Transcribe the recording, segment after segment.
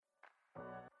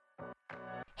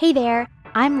Hey there,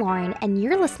 I'm Lauren, and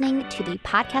you're listening to the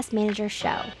Podcast Manager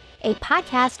Show, a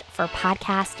podcast for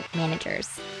podcast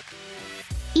managers.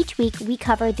 Each week, we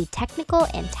cover the technical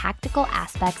and tactical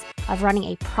aspects of running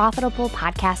a profitable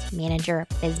podcast manager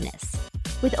business.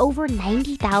 With over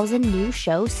 90,000 new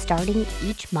shows starting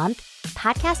each month,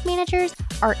 podcast managers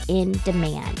are in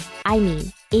demand. I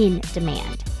mean, in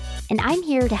demand. And I'm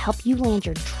here to help you land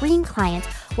your dream clients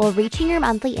while reaching your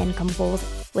monthly income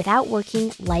goals without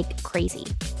working like crazy.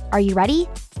 Are you ready?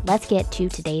 Let's get to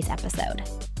today's episode.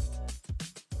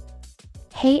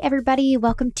 Hey everybody,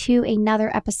 welcome to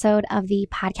another episode of the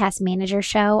Podcast Manager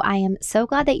Show. I am so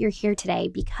glad that you're here today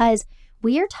because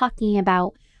we are talking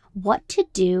about what to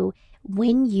do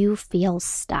when you feel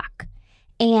stuck.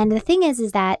 And the thing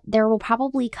is that there will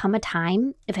probably come a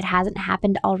time, if it hasn't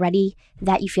happened already,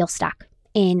 that you feel stuck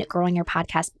in growing your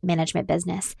podcast management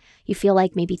business. You feel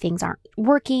like maybe things aren't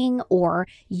working or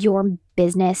your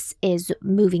business is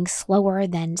moving slower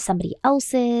than somebody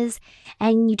else's.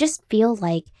 And you just feel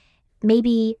like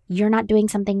maybe you're not doing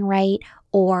something right,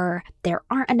 or there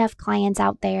aren't enough clients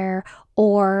out there,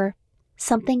 or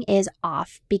something is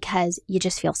off because you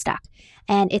just feel stuck.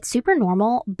 And it's super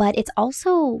normal, but it's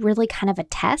also really kind of a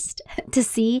test to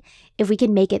see if we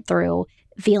can make it through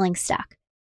feeling stuck.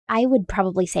 I would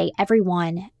probably say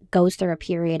everyone goes through a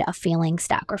period of feeling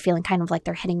stuck or feeling kind of like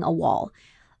they're hitting a wall.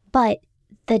 But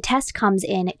the test comes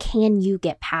in, can you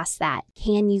get past that?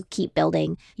 Can you keep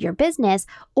building your business?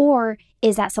 Or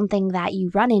is that something that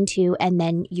you run into and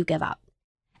then you give up?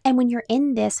 And when you're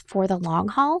in this for the long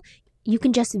haul, you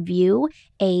can just view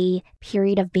a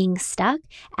period of being stuck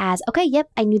as, okay, yep,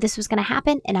 I knew this was going to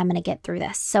happen and I'm going to get through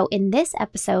this. So in this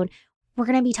episode, we're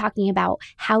going to be talking about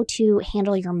how to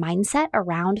handle your mindset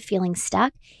around feeling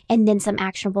stuck and then some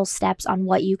actionable steps on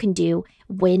what you can do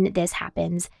when this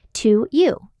happens to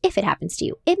you. If it happens to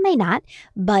you, it may not,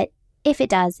 but if it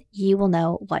does, you will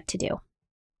know what to do.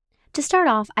 To start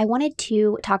off, I wanted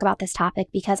to talk about this topic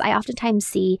because I oftentimes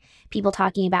see people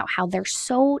talking about how they're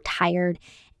so tired,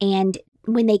 and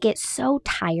when they get so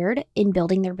tired in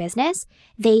building their business,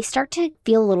 they start to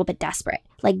feel a little bit desperate.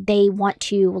 Like they want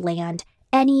to land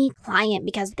any client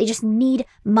because they just need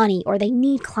money, or they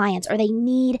need clients, or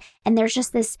and there's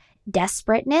just this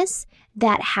desperateness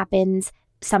that happens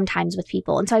sometimes with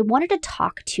people. And so I wanted to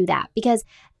talk to that because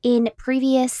in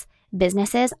previous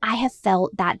businesses, I have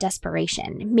felt that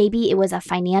desperation. Maybe it was a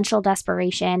financial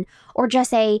desperation or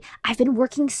just I've been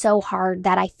working so hard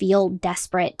that I feel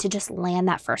desperate to just land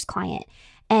that first client.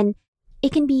 And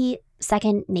it can be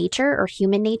second nature or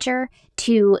human nature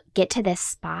to get to this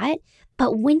spot.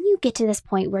 But when you get to this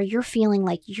point where you're feeling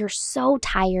like you're so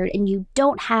tired and you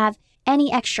don't have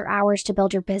any extra hours to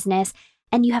build your business,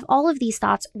 and you have all of these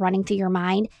thoughts running through your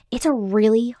mind, it's a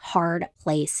really hard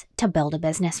place to build a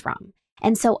business from.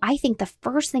 And so I think the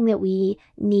first thing that we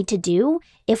need to do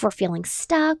if we're feeling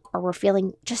stuck or we're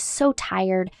feeling just so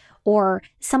tired or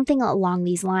something along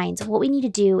these lines, what we need to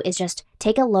do is just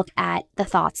take a look at the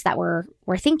thoughts that we're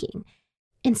thinking.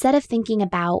 Instead of thinking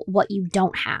about what you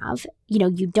don't have,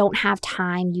 you don't have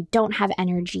time, you don't have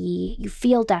energy, you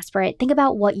feel desperate, think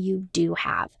about what you do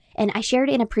have. And I shared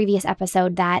in a previous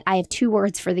episode that I have 2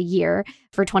 words for the year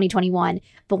for 2021,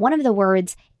 but one of the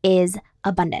words is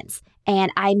abundance.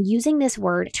 And I'm using this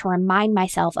word to remind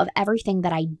myself of everything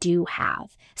that I do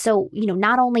have. So,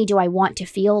 not only do I want to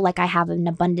feel like I have an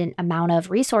abundant amount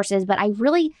of resources, but I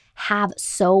really have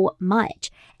so much.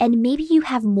 And maybe you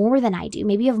have more than I do.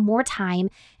 Maybe you have more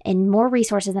time and more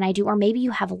resources than I do, or maybe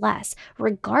you have less.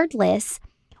 Regardless,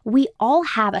 we all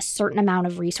have a certain amount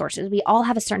of resources. We all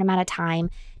have a certain amount of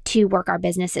time to work our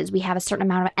businesses. We have a certain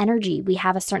amount of energy. We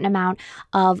have a certain amount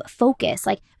of focus.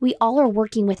 Like we all are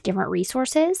working with different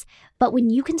resources. But when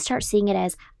you can start seeing it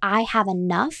as I have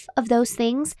enough of those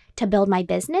things to build my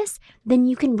business, then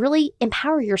you can really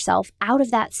empower yourself out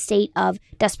of that state of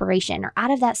desperation or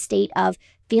out of that state of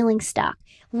feeling stuck.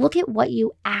 Look at what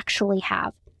you actually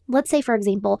have. Let's say, for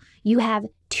example, you have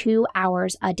 2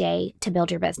 hours a day to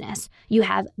build your business. You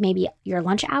have maybe your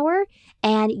lunch hour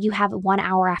and you have 1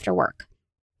 hour after work.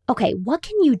 Okay, what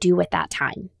can you do with that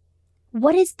time?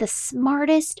 What is the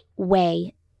smartest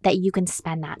way that you can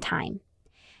spend that time?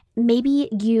 Maybe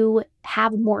you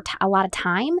have a lot of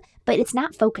time, but it's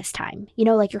not focus time.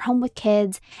 Like you're home with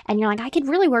kids and you're like, I could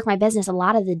really work my business a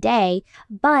lot of the day,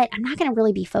 but I'm not going to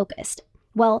really be focused.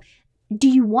 Well, do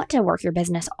you want to work your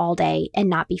business all day and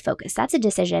not be focused? That's a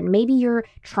decision. Maybe you're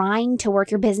trying to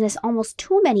work your business almost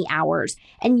too many hours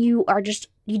and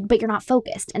but you're not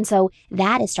focused. And so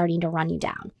that is starting to run you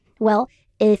down. Well,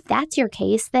 if that's your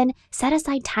case, then set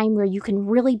aside time where you can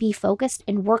really be focused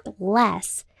and work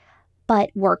less, but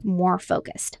work more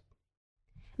focused.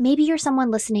 Maybe you're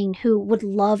someone listening who would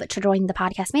love to join the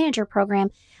Podcast Manager program,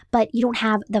 but you don't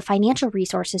have the financial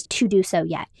resources to do so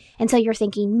yet. And so you're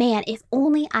thinking, man, if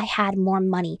only I had more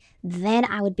money, then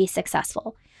I would be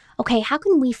successful. Okay, how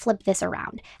can we flip this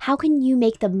around? How can you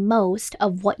make the most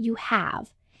of what you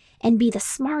have and be the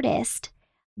smartest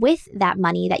with that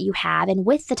money that you have and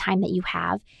with the time that you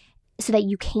have so that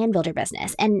you can build your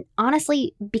business? And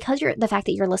honestly, because the fact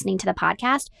that you're listening to the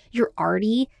podcast, you're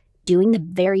already doing the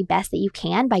very best that you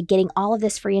can by getting all of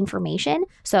this free information.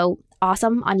 So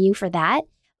awesome on you for that.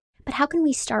 But how can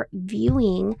we start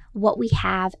viewing what we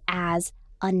have as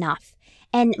enough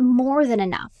and more than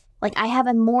enough? Like, I have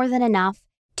a more than enough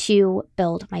to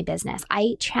build my business.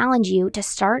 I challenge you to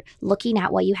start looking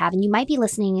at what you have. And you might be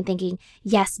listening and thinking,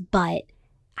 yes, but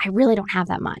I really don't have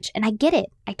that much. And I get it.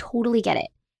 I totally get it.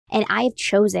 And I've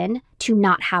chosen to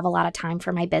not have a lot of time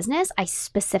for my business. I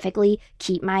specifically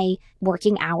keep my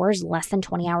working hours less than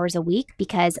 20 hours a week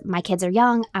because my kids are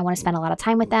young. I want to spend a lot of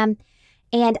time with them.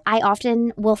 And I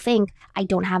often will think I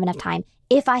don't have enough time.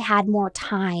 If I had more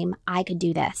time, I could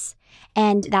do this.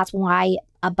 And that's why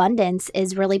abundance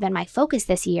has really been my focus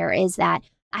this year, is that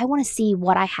I want to see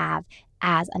what I have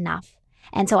as enough.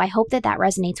 And so I hope that that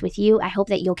resonates with you. I hope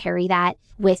that you'll carry that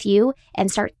with you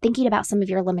and start thinking about some of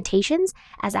your limitations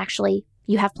as actually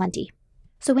you have plenty.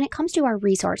 So when it comes to our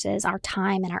resources, our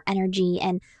time and our energy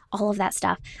and all of that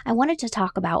stuff, I wanted to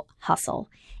talk about hustle.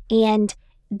 And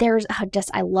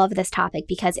I love this topic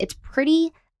because it's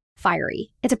pretty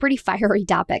fiery. It's a pretty fiery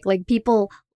topic. Like, people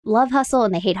love hustle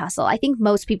and they hate hustle. I think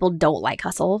most people don't like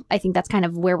hustle. I think that's kind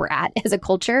of where we're at as a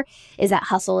culture, is that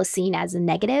hustle is seen as a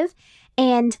negative.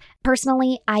 And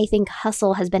personally, I think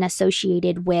hustle has been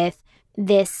associated with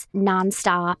this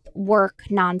nonstop work,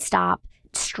 nonstop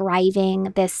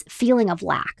striving, this feeling of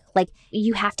lack. Like,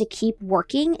 you have to keep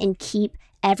working and keep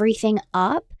everything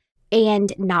up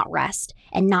and not rest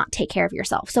and not take care of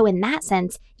yourself. So in that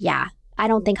sense, yeah, I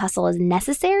don't think hustle is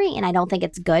necessary and I don't think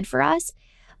it's good for us.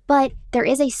 But there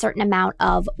is a certain amount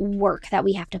of work that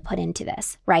we have to put into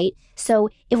this, right? So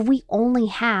if we only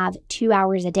have 2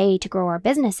 hours a day to grow our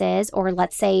businesses, or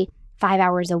let's say 5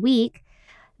 hours a week,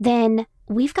 then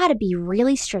we've got to be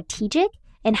really strategic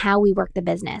in how we work the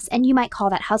business. And you might call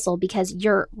that hustle because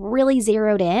you're really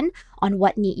zeroed in on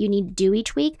what you need to do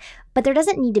each week, but there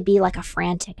doesn't need to be like a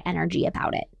frantic energy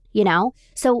about it, you know?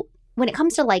 So when it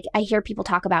comes to, like, I hear people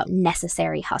talk about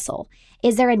necessary hustle.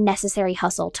 Is there a necessary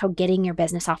hustle to getting your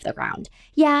business off the ground?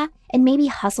 Yeah. And maybe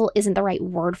hustle isn't the right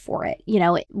word for it, you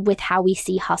know, with how we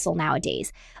see hustle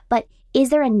nowadays. But is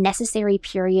there a necessary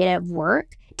period of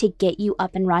work to get you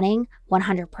up and running?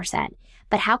 100%.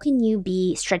 But how can you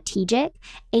be strategic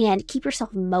and keep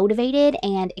yourself motivated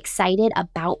and excited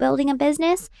about building a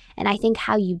business? And I think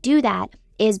how you do that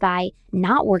is by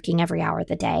not working every hour of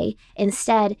the day.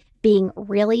 Instead, being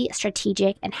really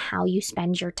strategic in how you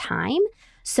spend your time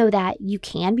so that you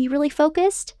can be really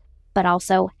focused, but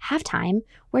also have time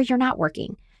where you're not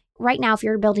working. Right now, if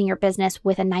you're building your business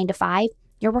with a 9 to 5,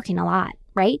 you're working a lot,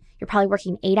 right? You're probably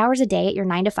working 8 hours a day at your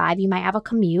 9 to 5. You might have a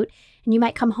commute and you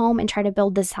might come home and try to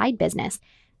build this side business.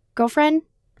 Girlfriend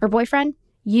or boyfriend,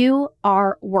 you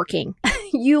are working.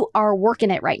 You are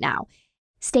working it right now.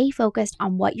 Stay focused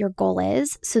on what your goal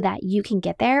is so that you can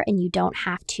get there and you don't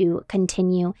have to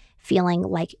continue feeling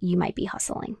like you might be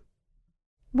hustling.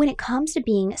 When it comes to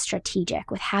being strategic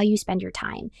with how you spend your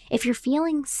time, if you're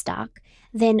feeling stuck,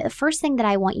 then the first thing that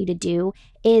I want you to do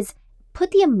is put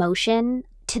the emotion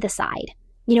to the side.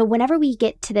 You know, whenever we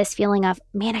get to this feeling of,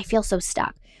 man, I feel so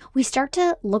stuck, we start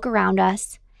to look around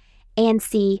us and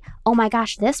see, oh my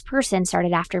gosh, this person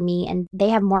started after me and they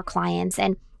have more clients,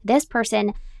 and this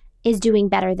person is doing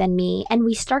better than me. And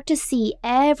we start to see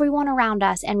everyone around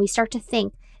us and we start to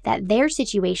think that their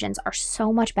situations are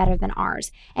so much better than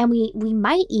ours. And we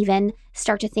might even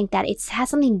start to think that it has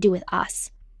something to do with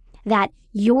us, that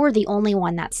you're the only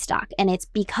one that's stuck. And it's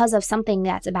because of something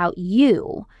that's about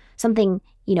you, something,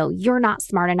 you know, you're not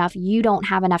smart enough, you don't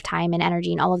have enough time and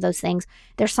energy and all of those things.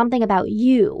 There's something about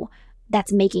you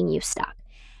that's making you stuck.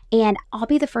 And I'll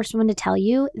be the first one to tell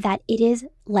you that it is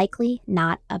likely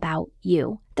not about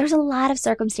you. There's a lot of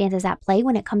circumstances at play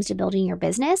when it comes to building your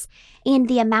business, and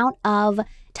the amount of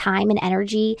time and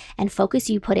energy and focus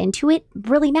you put into it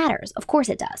really matters. Of course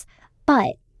it does.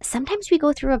 But sometimes we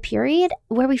go through a period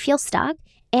where we feel stuck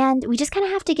and we just kind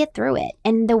of have to get through it.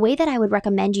 And the way that I would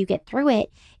recommend you get through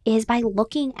it is by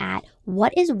looking at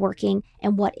what is working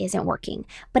and what isn't working.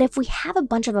 But if we have a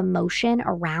bunch of emotion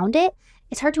around it,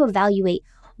 it's hard to evaluate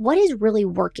what is really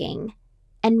working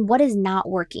and what is not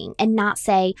working, and not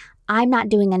say, I'm not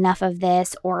doing enough of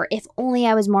this, or if only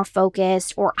I was more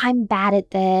focused, or I'm bad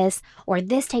at this, or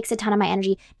this takes a ton of my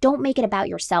energy. Don't make it about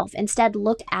yourself. Instead,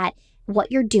 look at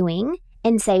what you're doing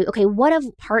and say, okay,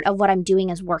 part of what I'm doing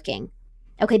is working?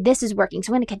 Okay, this is working.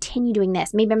 So I'm going to continue doing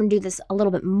this. Maybe I'm going to do this a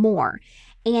little bit more.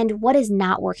 And what is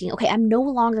not working? Okay, I'm no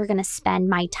longer going to spend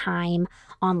my time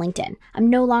on LinkedIn. I'm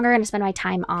no longer going to spend my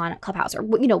time on Clubhouse, or,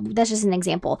 that's just an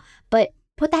example. But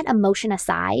put that emotion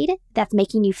aside that's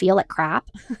making you feel like crap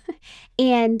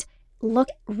and look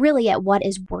really at what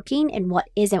is working and what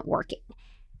isn't working.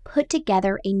 Put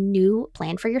together a new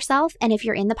plan for yourself. And if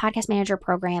you're in the Podcast Manager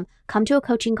program, come to a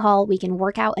coaching call. We can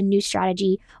work out a new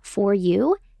strategy for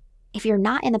you. If you're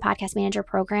not in the Podcast Manager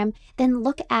program, then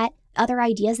look at other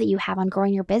ideas that you have on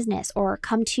growing your business, or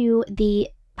come to the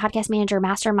Podcast Manager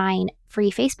Mastermind free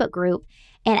Facebook group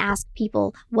and ask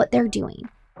people what they're doing.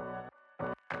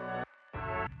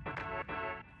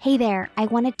 Hey there, I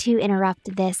wanted to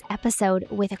interrupt this episode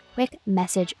with a quick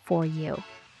message for you.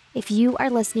 If you are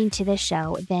listening to this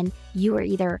show, then you are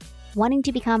either wanting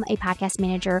to become a podcast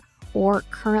manager or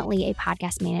currently a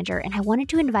podcast manager. And I wanted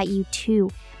to invite you to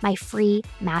my free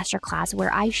masterclass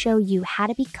where I show you how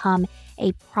to become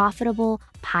a profitable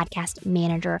podcast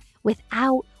manager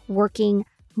without working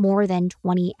more than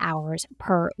 20 hours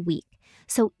per week.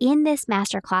 So in this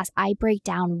masterclass, I break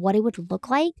down what it would look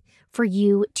like for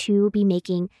you to be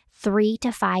making $3,000 to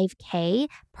 $5,000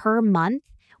 per month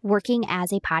working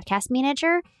as a podcast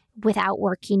manager without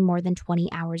working more than 20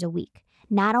 hours a week.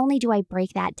 Not only do I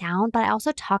break that down, but I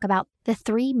also talk about the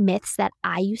 3 myths that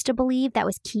I used to believe that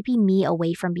was keeping me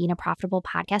away from being a profitable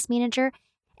podcast manager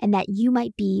and that you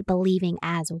might be believing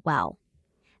as well.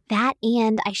 That,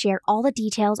 and I share all the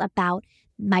details about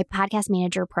my Podcast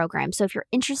Manager program. So if you're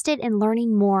interested in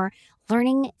learning more,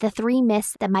 learning the 3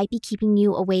 myths that might be keeping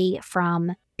you away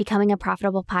from becoming a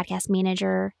profitable podcast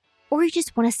manager, or you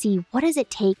just want to see what does it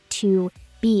take to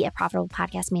be a profitable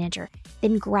podcast manager,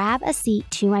 then grab a seat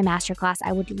to my masterclass.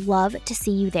 I would love to see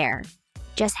you there.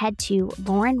 Just head to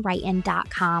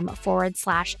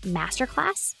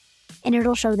laurenwrighton.com/masterclass and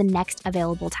it'll show the next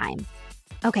available time.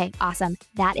 Okay, awesome.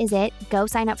 That is it. Go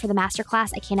sign up for the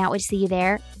masterclass. I cannot wait to see you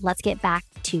there. Let's get back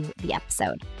to the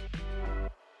episode.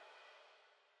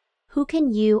 Who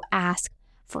can you ask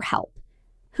for help?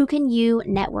 Who can you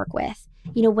network with?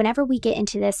 Whenever we get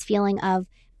into this feeling of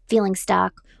feeling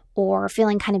stuck or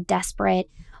feeling kind of desperate,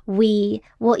 we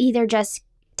will either just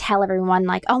tell everyone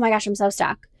like, oh my gosh, I'm so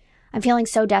stuck. I'm feeling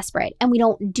so desperate. And we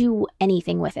don't do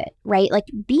anything with it, right? Like,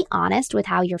 be honest with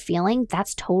how you're feeling.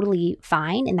 That's totally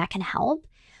fine and that can help.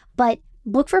 But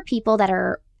look for people that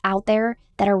are out there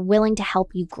that are willing to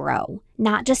help you grow,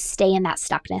 not just stay in that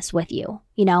stuckness with you.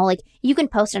 Like, you can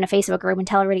post in a Facebook group and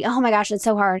tell everybody, oh my gosh, it's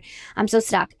so hard. I'm so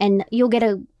stuck. And you'll get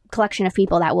a collection of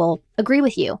people that will agree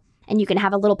with you. And you can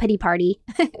have a little pity party,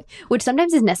 which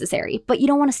sometimes is necessary, but you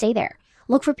don't want to stay there.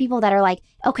 Look for people that are like,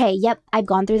 okay, yep, I've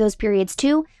gone through those periods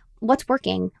too. What's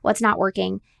working? What's not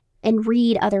working? And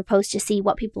read other posts to see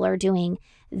what people are doing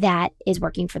that is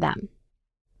working for them.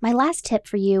 My last tip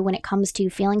for you when it comes to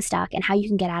feeling stuck and how you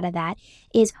can get out of that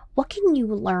is, what can you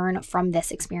learn from this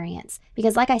experience?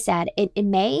 Because like I said, it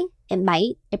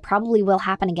probably will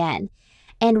happen again.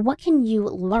 And what can you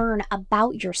learn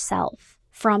about yourself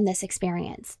from this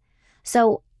experience?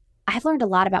 So I've learned a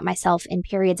lot about myself in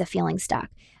periods of feeling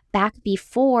stuck. Back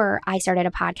before I started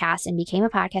a podcast and became a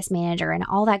podcast manager and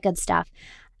all that good stuff,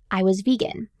 I was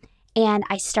vegan. And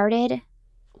I started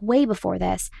way before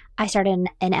this, I started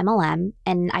an MLM,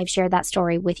 and I've shared that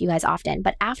story with you guys often.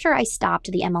 But after I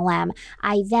stopped the MLM,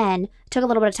 I then took a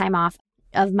little bit of time off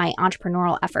of my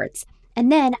entrepreneurial efforts.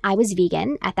 And then I was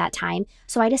vegan at that time.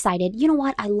 So I decided, you know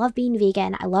what? I love being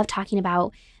vegan. I love talking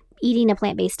about eating a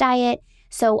plant-based diet.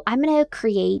 So I'm going to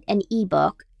create an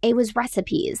ebook. It was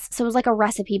recipes. So it was like a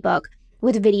recipe book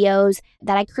with videos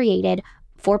that I created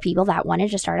for people that wanted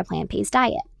to start a plant-based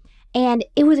diet. And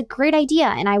it was a great idea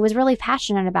and I was really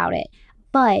passionate about it,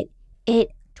 but it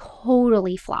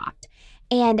totally flopped.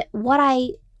 And what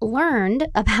I learned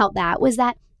about that was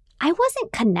that I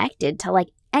wasn't connected to like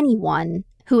anyone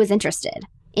who was interested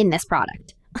in this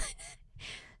product.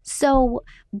 So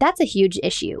that's a huge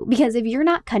issue, because if you're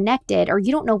not connected or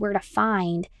you don't know where to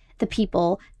find the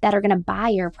people that are going to buy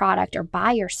your product or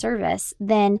buy your service,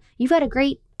 then you've got a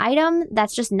great item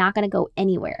that's just not going to go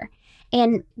anywhere.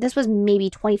 And this was maybe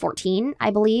 2014,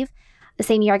 I believe, the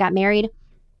same year I got married.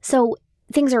 So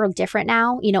things are different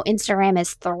now. Instagram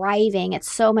is thriving. It's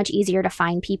so much easier to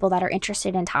find people that are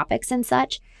interested in topics and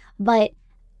such. But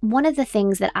one of the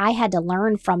things that I had to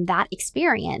learn from that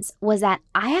experience was that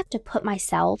I have to put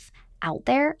myself out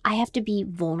there. I have to be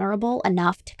vulnerable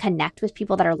enough to connect with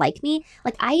people that are like me.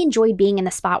 Like, I enjoy being in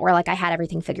the spot where like I had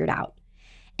everything figured out.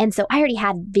 And so I already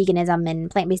had veganism and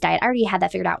plant-based diet. I already had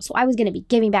that figured out. So I was going to be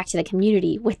giving back to the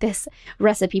community with this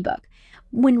recipe book.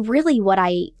 When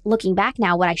really looking back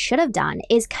now, what I should have done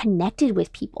is connected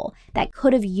with people that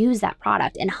could have used that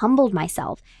product and humbled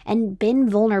myself and been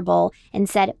vulnerable and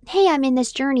said, hey, I'm in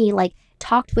this journey, like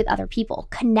talked with other people,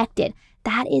 connected.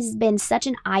 That has been such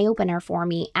an eye-opener for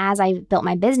me as I've built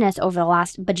my business over the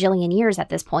last bajillion years at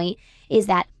this point, is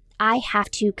that I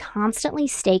have to constantly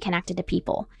stay connected to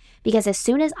people. Because as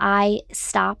soon as I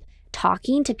stop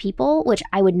talking to people, which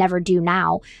I would never do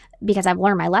now because I've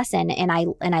learned my lesson and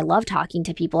I love talking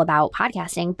to people about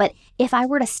podcasting. But if I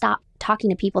were to stop talking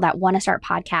to people that want to start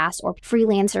podcasts or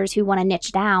freelancers who want to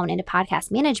niche down into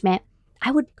podcast management,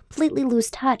 I would completely lose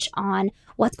touch on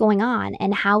what's going on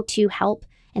and how to help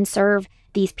and serve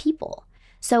these people.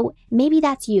 So maybe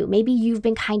that's you. Maybe you've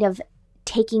been kind of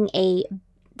taking a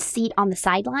seat on the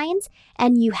sidelines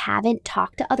and you haven't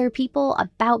talked to other people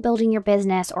about building your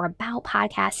business or about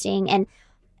podcasting. And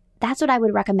that's what I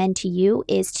would recommend to you,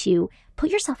 is to put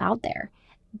yourself out there,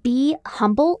 be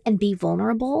humble and be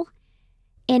vulnerable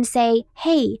and say,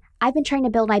 hey, I've been trying to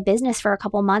build my business for a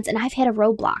couple months and I've hit a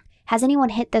roadblock. Has anyone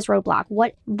hit this roadblock?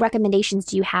 What recommendations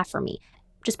do you have for me?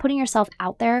 Just putting yourself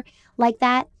out there like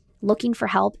that, looking for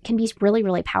help, can be really,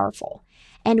 really powerful.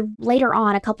 And later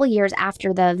on, a couple of years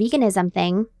after the veganism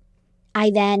thing,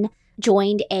 I then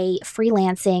joined a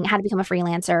freelancing, how to become a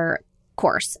freelancer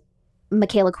course,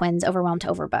 Michaela Quinn's Overwhelmed to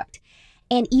Overbooked.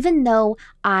 And even though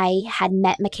I had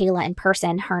met Michaela in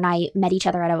person, her and I met each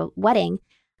other at a wedding,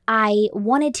 I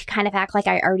wanted to kind of act like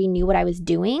I already knew what I was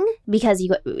doing because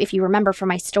if you remember from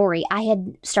my story, I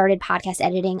had started podcast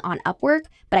editing on Upwork,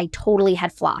 but I totally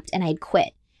had flopped and I had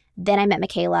quit. Then I met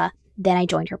Michaela. Then I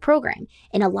joined her program.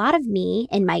 And a lot of me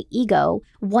and my ego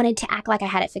wanted to act like I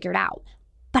had it figured out,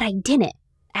 but I didn't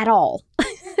at all.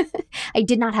 I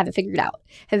did not have it figured out.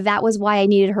 That was why I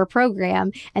needed her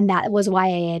program. And that was why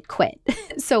I had quit.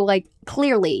 So like,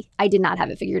 clearly I did not have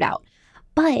it figured out.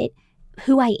 But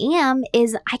who I am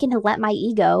is I can let my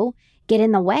ego get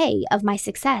in the way of my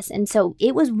success. And so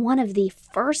it was one of the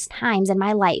first times in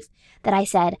my life that I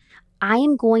said, I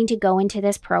am going to go into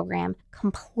this program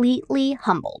completely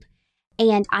humbled.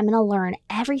 And I'm going to learn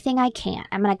everything I can.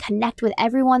 I'm going to connect with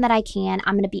everyone that I can.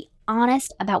 I'm going to be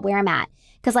honest about where I'm at.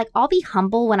 Because like, I'll be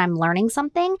humble when I'm learning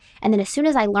something. And then as soon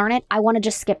as I learn it, I want to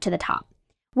just skip to the top.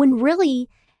 When really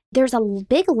there's a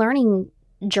big learning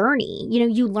journey. You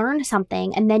know, you learn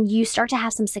something and then you start to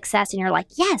have some success and you're like,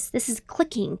 yes, this is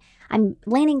clicking. I'm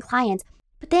landing clients.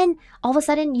 But then all of a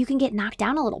sudden you can get knocked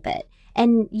down a little bit.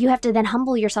 And you have to then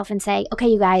humble yourself and say, okay,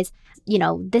 you guys, you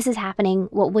know, this is happening.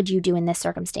 What would you do in this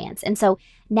circumstance? And so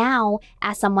now,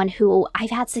 as someone who I've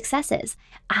had successes,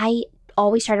 I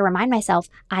always try to remind myself,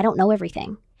 I don't know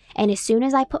everything. And as soon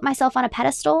as I put myself on a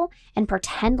pedestal and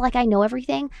pretend like I know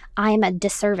everything, I am a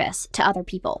disservice to other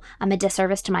people. I'm a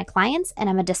disservice to my clients, and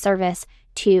I'm a disservice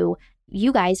to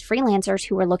you guys, freelancers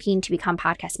who are looking to become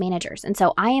podcast managers. And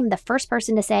so I am the first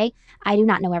person to say, I do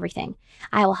not know everything.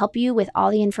 I will help you with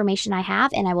all the information I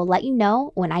have, and I will let you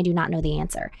know when I do not know the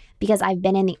answer, because I've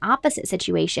been in the opposite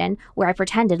situation where I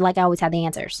pretended like I always had the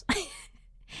answers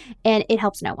and it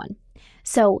helps no one.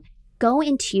 So go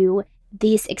into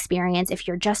this experience if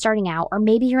you're just starting out, or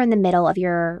maybe you're in the middle of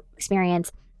your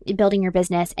experience building your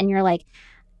business and you're like,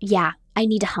 yeah, I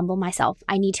need to humble myself.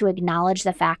 I need to acknowledge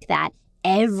the fact that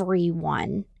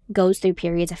everyone goes through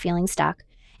periods of feeling stuck.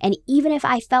 And even if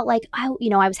I felt like, I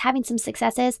was having some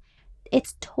successes,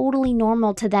 it's totally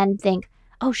normal to then think,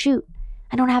 oh shoot,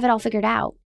 I don't have it all figured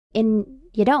out. And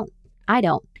you don't. I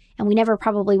don't. And we never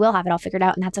probably will have it all figured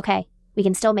out, and that's okay. We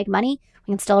can still make money.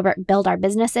 We can still build our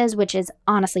businesses, which is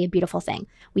honestly a beautiful thing.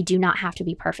 We do not have to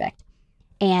be perfect.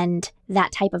 And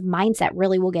that type of mindset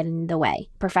really will get in the way.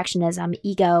 Perfectionism,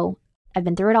 ego, I've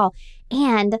been through it all.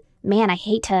 And man, I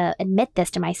hate to admit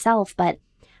this to myself, but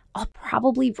I'll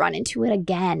probably run into it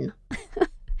again.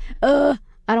 I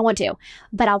don't want to,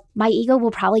 but my ego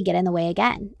will probably get in the way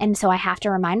again. And so I have to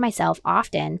remind myself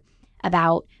often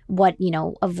about what,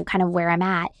 of kind of where I'm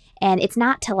at. And it's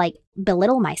not to like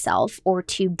belittle myself or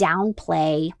to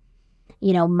downplay,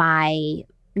 my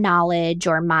knowledge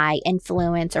or my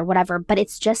influence or whatever, but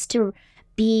it's just to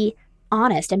be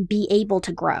honest and be able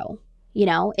to grow.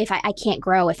 If I can't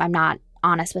grow if I'm not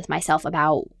honest with myself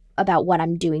about what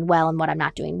I'm doing well and what I'm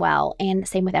not doing well. And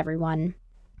same with everyone,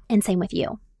 and same with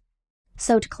you.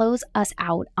 So to close us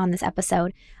out on this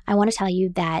episode, I want to tell you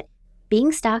that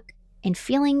being stuck and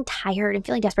feeling tired and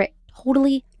feeling desperate,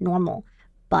 totally normal,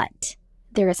 but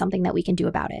there is something that we can do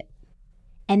about it.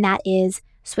 And that is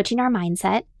switching our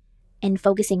mindset and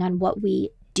focusing on what we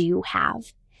do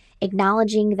have.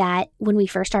 Acknowledging that when we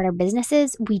first start our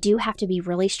businesses, we do have to be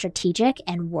really strategic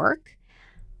and work,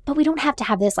 but we don't have to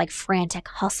have this like frantic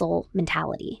hustle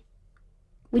mentality.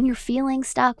 When you're feeling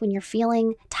stuck, when you're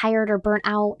feeling tired or burnt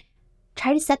out,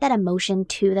 try to set that emotion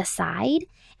to the side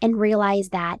and realize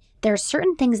that there are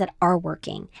certain things that are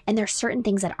working and there's certain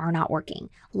things that are not working.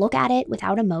 Look at it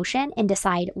without emotion and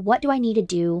decide, what do I need to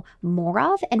do more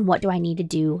of and what do I need to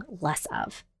do less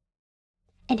of?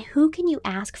 And who can you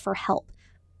ask for help?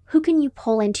 Who can you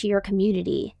pull into your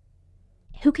community?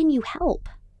 Who can you help?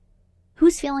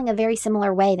 Who's feeling a very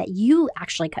similar way that you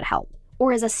actually could help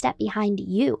or is a step behind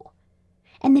you?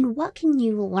 And then what can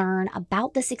you learn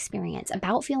about this experience,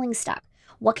 about feeling stuck?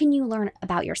 What can you learn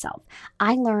about yourself?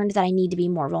 I learned that I need to be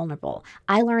more vulnerable.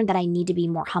 I learned that I need to be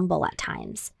more humble at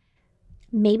times.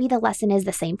 Maybe the lesson is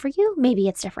the same for you. Maybe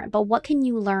it's different. But what can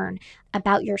you learn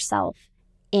about yourself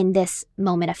in this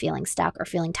moment of feeling stuck or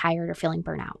feeling tired or feeling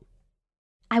burnout?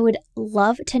 I would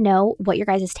love to know what your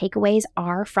guys' takeaways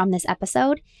are from this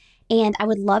episode. And I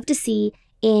would love to see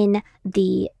in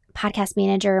the Podcast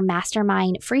Manager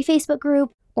Mastermind free Facebook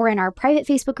group or in our private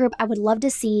Facebook group, I would love to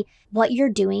see what you're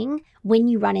doing when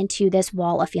you run into this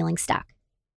wall of feeling stuck.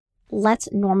 Let's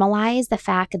normalize the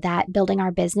fact that building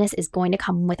our business is going to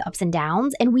come with ups and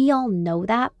downs. And we all know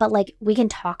that, but like we can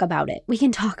talk about it. We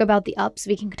can talk about the ups.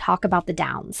 We can talk about the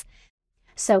downs.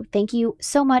 So thank you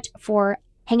so much for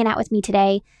hanging out with me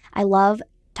today. I love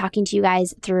talking to you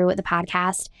guys through the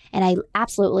podcast, and I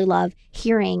absolutely love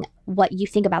hearing what you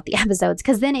think about the episodes,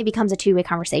 because then it becomes a two-way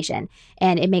conversation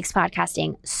and it makes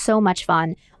podcasting so much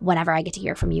fun whenever I get to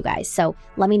hear from you guys. So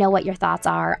let me know what your thoughts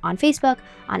are on Facebook,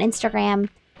 on Instagram.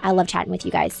 I love chatting with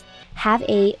you guys. Have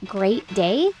a great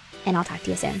day, and I'll talk to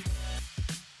you soon.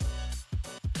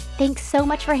 Thanks so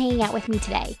much for hanging out with me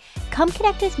today. Come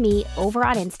connect with me over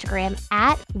on Instagram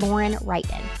at Lauren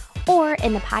Wrighton or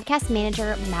in the Podcast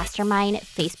Manager Mastermind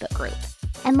Facebook group.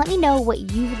 And let me know what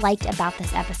you liked about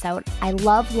this episode. I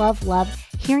love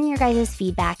hearing your guys'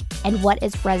 feedback and what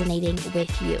is resonating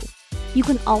with you. You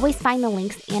can always find the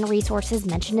links and resources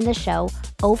mentioned in the show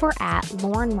over at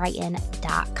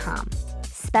laurenwrighton.com.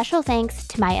 Special thanks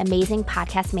to my amazing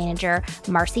podcast manager,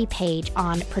 Marcy Page,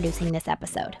 on producing this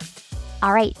episode.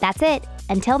 All right, that's it.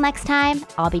 Until next time,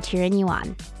 I'll be cheering you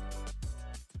on.